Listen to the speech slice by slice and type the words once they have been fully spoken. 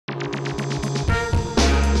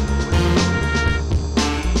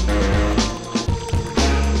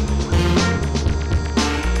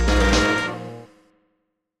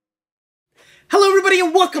everybody,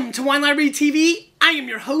 and welcome to Wine Library TV. I am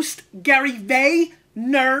your host, Gary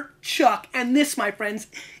Vaynerchuk, and this, my friends,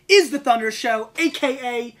 is the Thunder Show,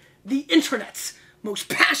 aka the internet's most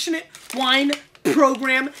passionate wine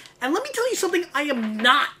program. And let me tell you something I am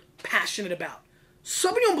not passionate about.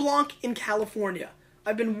 Sauvignon Blanc in California.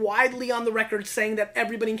 I've been widely on the record saying that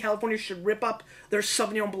everybody in California should rip up their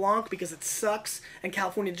Sauvignon Blanc because it sucks and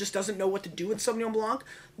California just doesn't know what to do with Sauvignon Blanc.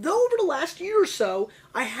 Though over the last year or so,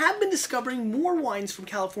 I have been discovering more wines from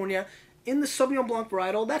California in the Sauvignon Blanc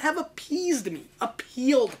varietal that have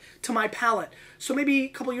appealed to my palate. So maybe a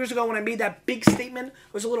couple years ago when I made that big statement,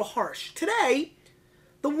 it was a little harsh. Today,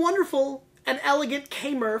 the wonderful and elegant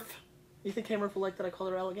K. Murph. You think K. Murph will like that I call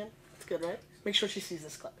her elegant? It's good, right? Make sure she sees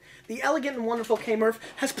this clip. The elegant and wonderful K. Murph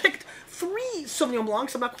has picked 3 Sauvignon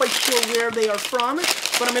Blancs. I'm not quite sure where they are from,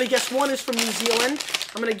 but I'm going to guess one is from New Zealand.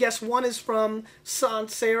 I'm going to guess one is from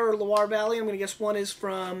Sancerre or Loire Valley. I'm going to guess one is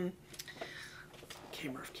from K.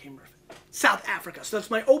 Murph. South Africa. So that's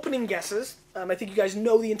my opening guesses. I think you guys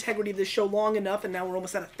know the integrity of this show long enough, and now we're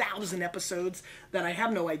almost at 1,000 episodes that I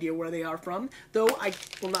have no idea where they are from. Though I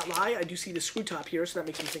will not lie, I do see the screw top here, so that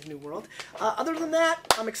makes me think New World. Other than that,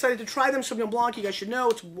 I'm excited to try them. Sauvignon Blanc, you guys should know,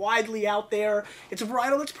 it's widely out there. It's a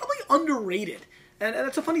varietal that's probably underrated. And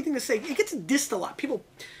it's a funny thing to say. It gets dissed a lot. People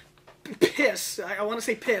piss. I want to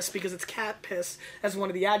say piss because it's cat piss as one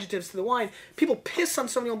of the adjectives to the wine. People piss on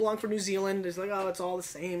Sauvignon Blanc for New Zealand. It's like, oh, it's all the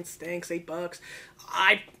same. It stinks. $8.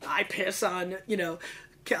 I piss on,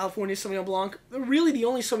 California Sauvignon Blanc. Really, the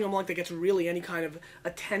only Sauvignon Blanc that gets really any kind of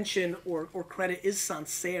attention or credit is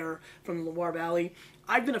Sancerre from the Loire Valley.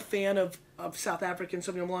 I've been a fan of South African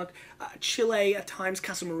Sauvignon Blanc. Chile, at times,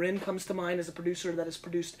 Casa Marin comes to mind as a producer that has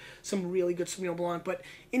produced some really good Sauvignon Blanc. But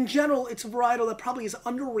in general, it's a varietal that probably is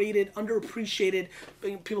underrated, underappreciated.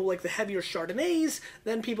 People like the heavier Chardonnays.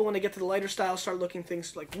 Then people, when they get to the lighter style, start looking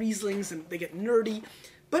things like Rieslings, and they get nerdy.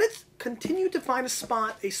 But it's continued to find a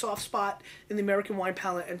soft spot in the American wine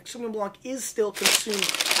palate, and Sauvignon Blanc is still consumed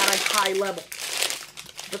at a high level.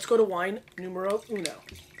 Let's go to wine numero uno.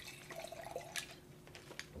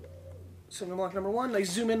 Sauvignon Blanc number 1. Nice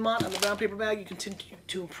zoom in mont on the brown paper bag. You continue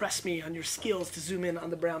to impress me on your skills to zoom in on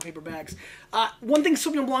the brown paper bags. One thing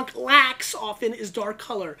Sauvignon Blanc lacks often is dark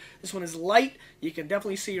color. This one is light. You can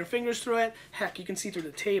definitely see your fingers through it. Heck, you can see through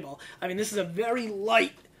the table. I mean, this is a very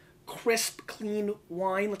light, crisp, clean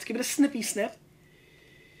wine. Let's give it a sniffy sniff.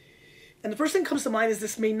 And the first thing that comes to mind is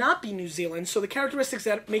this may not be New Zealand. So the characteristics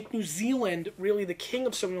that make New Zealand really the king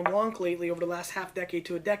of Sauvignon Blanc lately over the last half decade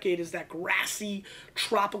to a decade is that grassy,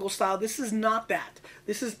 tropical style. This is not that.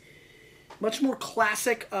 This is much more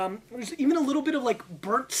classic. There's even a little bit of like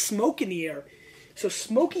burnt smoke in the air. So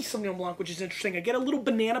smoky Sauvignon Blanc, which is interesting. I get a little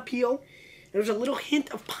banana peel. There's a little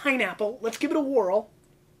hint of pineapple. Let's give it a whirl.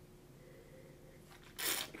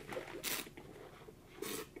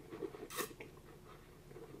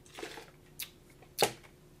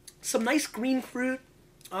 Some nice green fruit.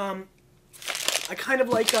 I kind of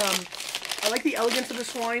like, I like the elegance of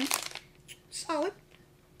this wine. Solid.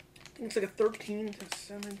 I think it's like a 13 to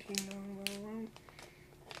 17.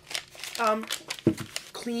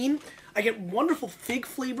 Clean. I get wonderful fig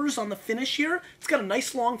flavors on the finish here. It's got a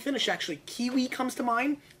nice long finish, actually. Kiwi comes to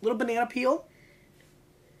mind. A little banana peel.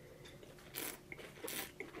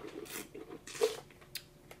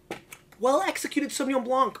 Well executed Sauvignon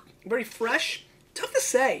Blanc. Very fresh. Tough to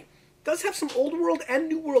say. Does have some old world and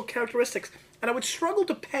new world characteristics, and I would struggle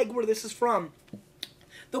to peg where this is from,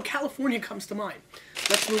 though California comes to mind.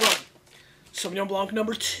 Let's move on. Sauvignon Blanc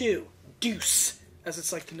number 2, Deuce, as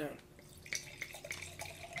it's like to known.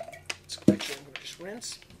 So actually, I'm going to just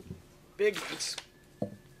rinse. Big rinse.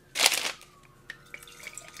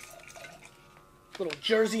 Little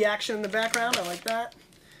Jersey action in the background. I like that.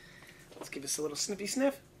 Let's give this a little sniffy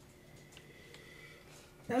sniff.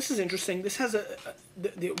 Now this is interesting. This has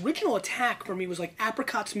the original attack for me was like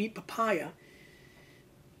apricots meet papaya.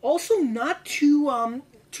 Also not too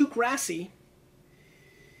grassy.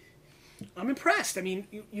 I'm impressed. I mean,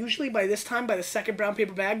 usually by this time, by the second brown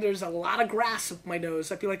paper bag, there's a lot of grass up my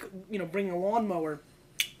nose. I feel like, bringing a lawnmower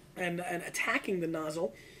and attacking the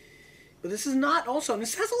nozzle. But this is not also, and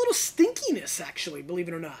this has a little stinkiness actually, believe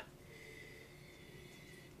it or not.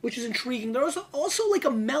 Which is intriguing. There's also like a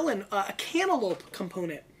melon, a cantaloupe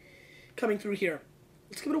component coming through here.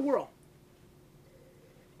 Let's give it a whirl.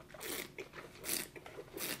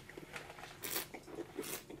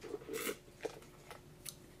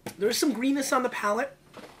 There's some greenness on the palate.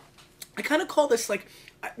 I kind of call this like,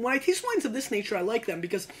 when I taste wines of this nature, I like them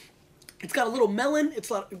because it's got a little melon, it's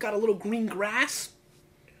got a little green grass.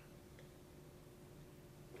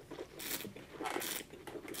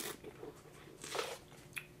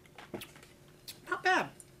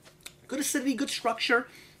 acidity, good structure.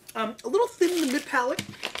 A little thin in the mid-palate.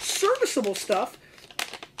 Serviceable stuff.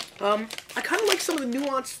 I kind of like some of the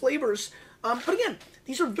nuanced flavors. But again,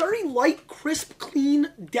 these are very light, crisp, clean,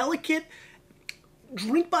 delicate,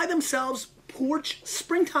 drink by themselves, porch,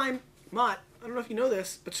 springtime. Mott, I don't know if you know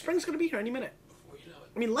this, but spring's going to be here any minute. Well, you know it.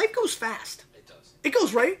 I mean, life goes fast. It does. It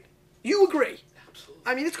goes, right? You agree? Absolutely.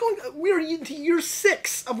 I mean, it's going. We're into year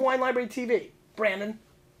 6 of Wine Library TV. Brandon,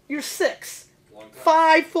 year 6. Long time.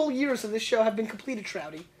 5 full years of this show have been completed,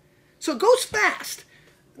 Trouty. So it goes fast.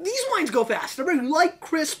 These wines go fast. They're very light,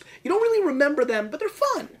 crisp. You don't really remember them, but they're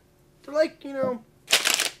fun. They're like, you know,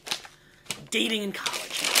 dating in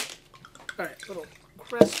college. All right, a little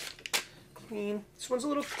crisp, clean. This one's a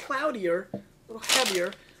little cloudier, a little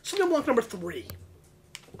heavier. Sauvignon Blanc number 3.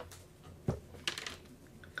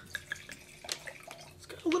 It's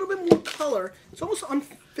got a little bit more color. It's almost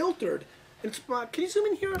unfiltered. It's, can you zoom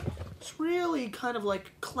in here? It's really kind of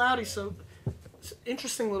like cloudy, so it's an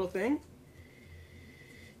interesting little thing.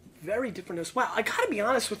 Very different nose. Wow, I gotta be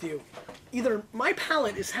honest with you. Either my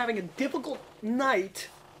palate is having a difficult night,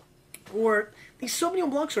 or these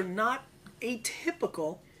Sauvignon Blancs are not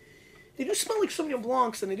atypical. They do smell like Sauvignon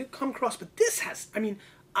Blancs, and they do come across, but this has, I mean,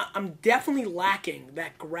 I'm definitely lacking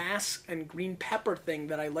that grass and green pepper thing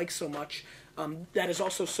that I like so much. That is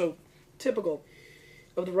also so typical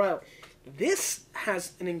of the varietal. This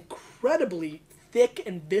has an incredibly thick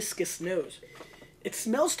and viscous nose. It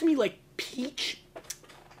smells to me like peach.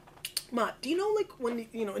 Mott, do you know, like, when,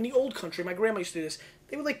 you know, in the old country, my grandma used to do this,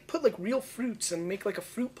 they would, like, put, like, real fruits and make, like, a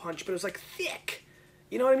fruit punch, but it was, like, thick.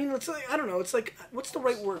 You know what I mean? It's like, I don't know, it's like, what's the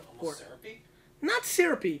right word for it? Syrupy? Not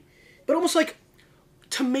syrupy, but almost like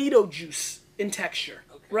tomato juice in texture,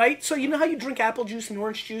 okay. Right? So you know how you drink apple juice and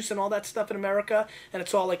orange juice and all that stuff in America, and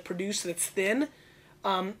it's all, like, produced and it's thin?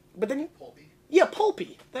 But then you... Pulpy? Yeah,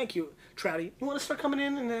 pulpy. Thank you, Trouty. You want to start coming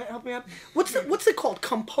in and help me out? What's it called?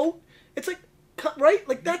 Compote? It's like... Right?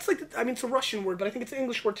 Like, that's like, I mean, it's a Russian word, but I think it's an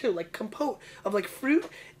English word, too. Like, compote of, like, fruit.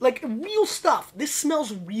 Like, real stuff. This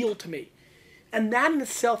smells real to me. And that in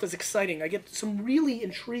itself is exciting. I get some really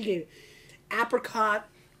intriguing apricot,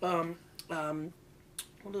 what are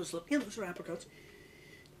those? Yeah, those are apricots.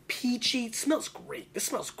 Peachy. It smells great. This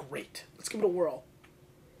smells great. Let's give it a whirl.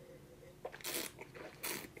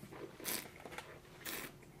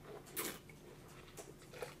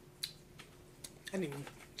 I didn't even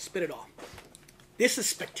spit it all. This is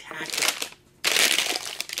spectacular.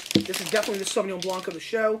 This is definitely the Sauvignon Blanc of the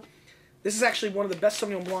show. This is actually one of the best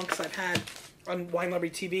Sauvignon Blancs I've had on Wine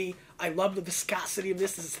Library TV. I love the viscosity of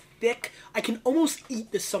this. This is thick. I can almost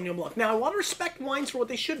eat this Sauvignon Blanc. Now, I want to respect wines for what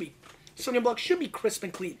they should be. Sauvignon Blanc should be crisp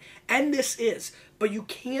and clean. And this is. But you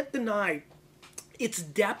can't deny its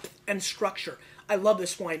depth and structure. I love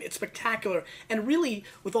this wine. It's spectacular. And really,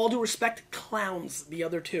 with all due respect, clowns the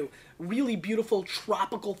other two. Really beautiful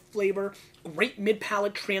tropical flavor. Great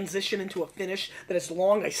mid-palate transition into a finish that is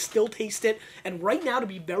long. I still taste it. And right now, to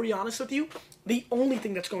be very honest with you, the only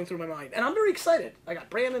thing that's going through my mind. And I'm very excited. I got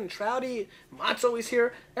Brandon and Trouty. Mott's always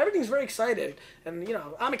here. Everything's very excited. And, you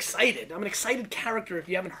know, I'm excited. I'm an excited character if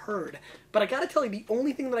you haven't heard. But I got to tell you, the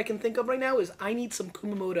only thing that I can think of right now is I need some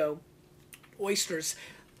Kumamoto oysters,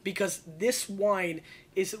 because this wine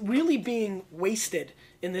is really being wasted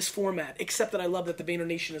in this format, except that I love that the Vayner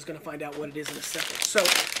Nation is going to find out what it is in a second. So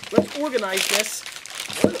let's organize this.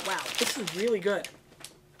 Wow, this is really good.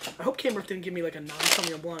 I hope Cameron didn't give me like a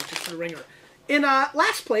non-Sauvignon Blanc just for the ringer. In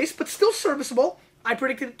last place, but still serviceable, I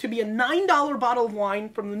predicted it to be a $9 bottle of wine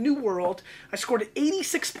from the New World. I scored at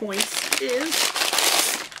 86 points.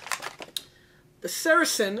 Is the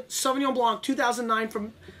Saracen Sauvignon Blanc 2009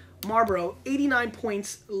 from Marlborough, 89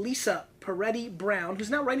 points. Lisa Peretti Brown,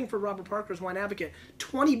 who's now writing for Robert Parker's Wine Advocate,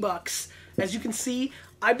 $20. As you can see,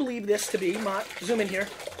 I believe this to be, Mott, zoom in here,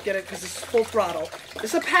 get it, because this is full throttle.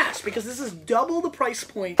 This is a pass, because this is double the price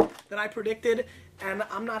point that I predicted, and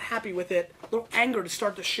I'm not happy with it. A little anger to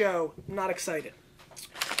start the show. I'm not excited.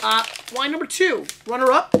 Wine number 2,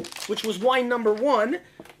 runner-up, which was wine number 1,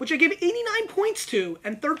 which I gave 89 points to,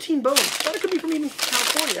 and 13 bones. Thought it could be from even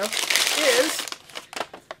California, is...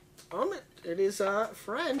 it is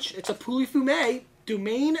French. It's a Pouilly Fumé,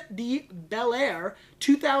 Domaine de Bel Air,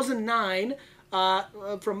 2009,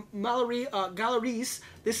 from Mallory Galeries.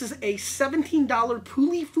 This is a $17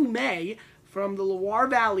 Pouilly Fumé from the Loire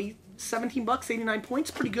Valley. $17, 89 points,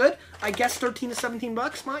 pretty good. I guess 13 to 17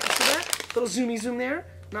 bucks. Mike, you see that? Little zoomy zoom there.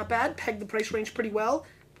 Not bad. Pegged the price range pretty well.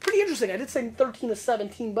 Pretty interesting. I did say 13 to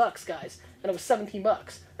 17 bucks, guys, and it was 17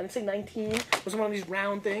 bucks. I didn't say 19. It was one of these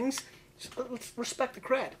round things. So let's respect the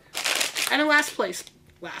cred. And in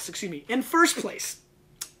in first place,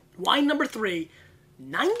 wine number 3,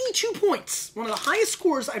 92 points. One of the highest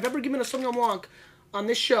scores I've ever given a Sauvignon Blanc on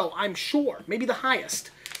this show, I'm sure. Maybe the highest.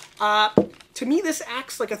 To me, this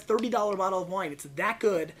acts like a $30 bottle of wine. It's that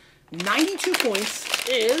good. 92 points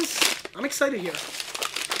is... I'm excited here.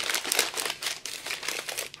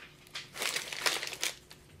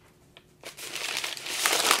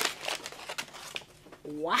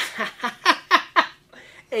 Wow.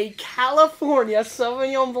 A California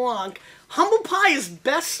Sauvignon Blanc. Humble pie is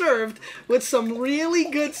best served with some really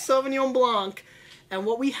good Sauvignon Blanc. And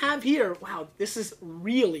what we have here, wow, this is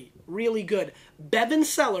really, really good. Bevan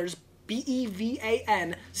Cellars,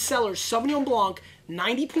 B-E-V-A-N, Cellars Sauvignon Blanc,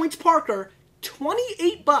 90 points Parker,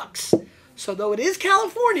 28 bucks. So though it is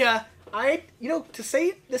California, to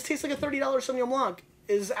say this tastes like a $30 Sauvignon Blanc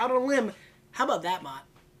is out on a limb. How about that, Mott?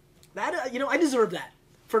 That, I deserve that.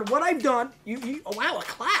 For what I've done, oh wow, a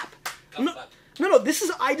clap. No, this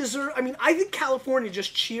is, I think California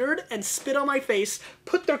just cheered and spit on my face,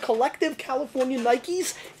 put their collective California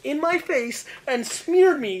Nikes in my face, and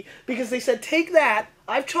smeared me because they said, take that.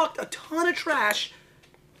 I've chalked a ton of trash.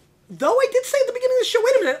 Though I did say at the beginning of the show,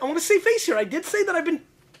 wait a minute, I want to save face here. I did say that I've been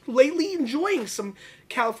lately enjoying some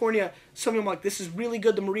California Sauvignon Blanc. This is really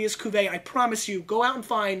good, the Maria's Cuvée. I promise you, go out and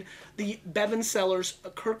find the Bevan Cellars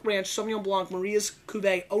Kirk Ranch Sauvignon Blanc Maria's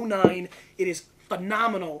Cuvée 09. It is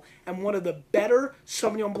phenomenal and one of the better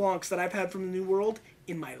Sauvignon Blancs that I've had from the New World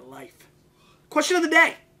in my life. Question of the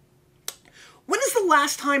day. When is the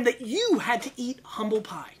last time that you had to eat humble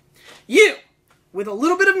pie? You, with a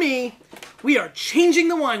little bit of me, we are changing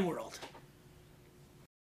the wine world.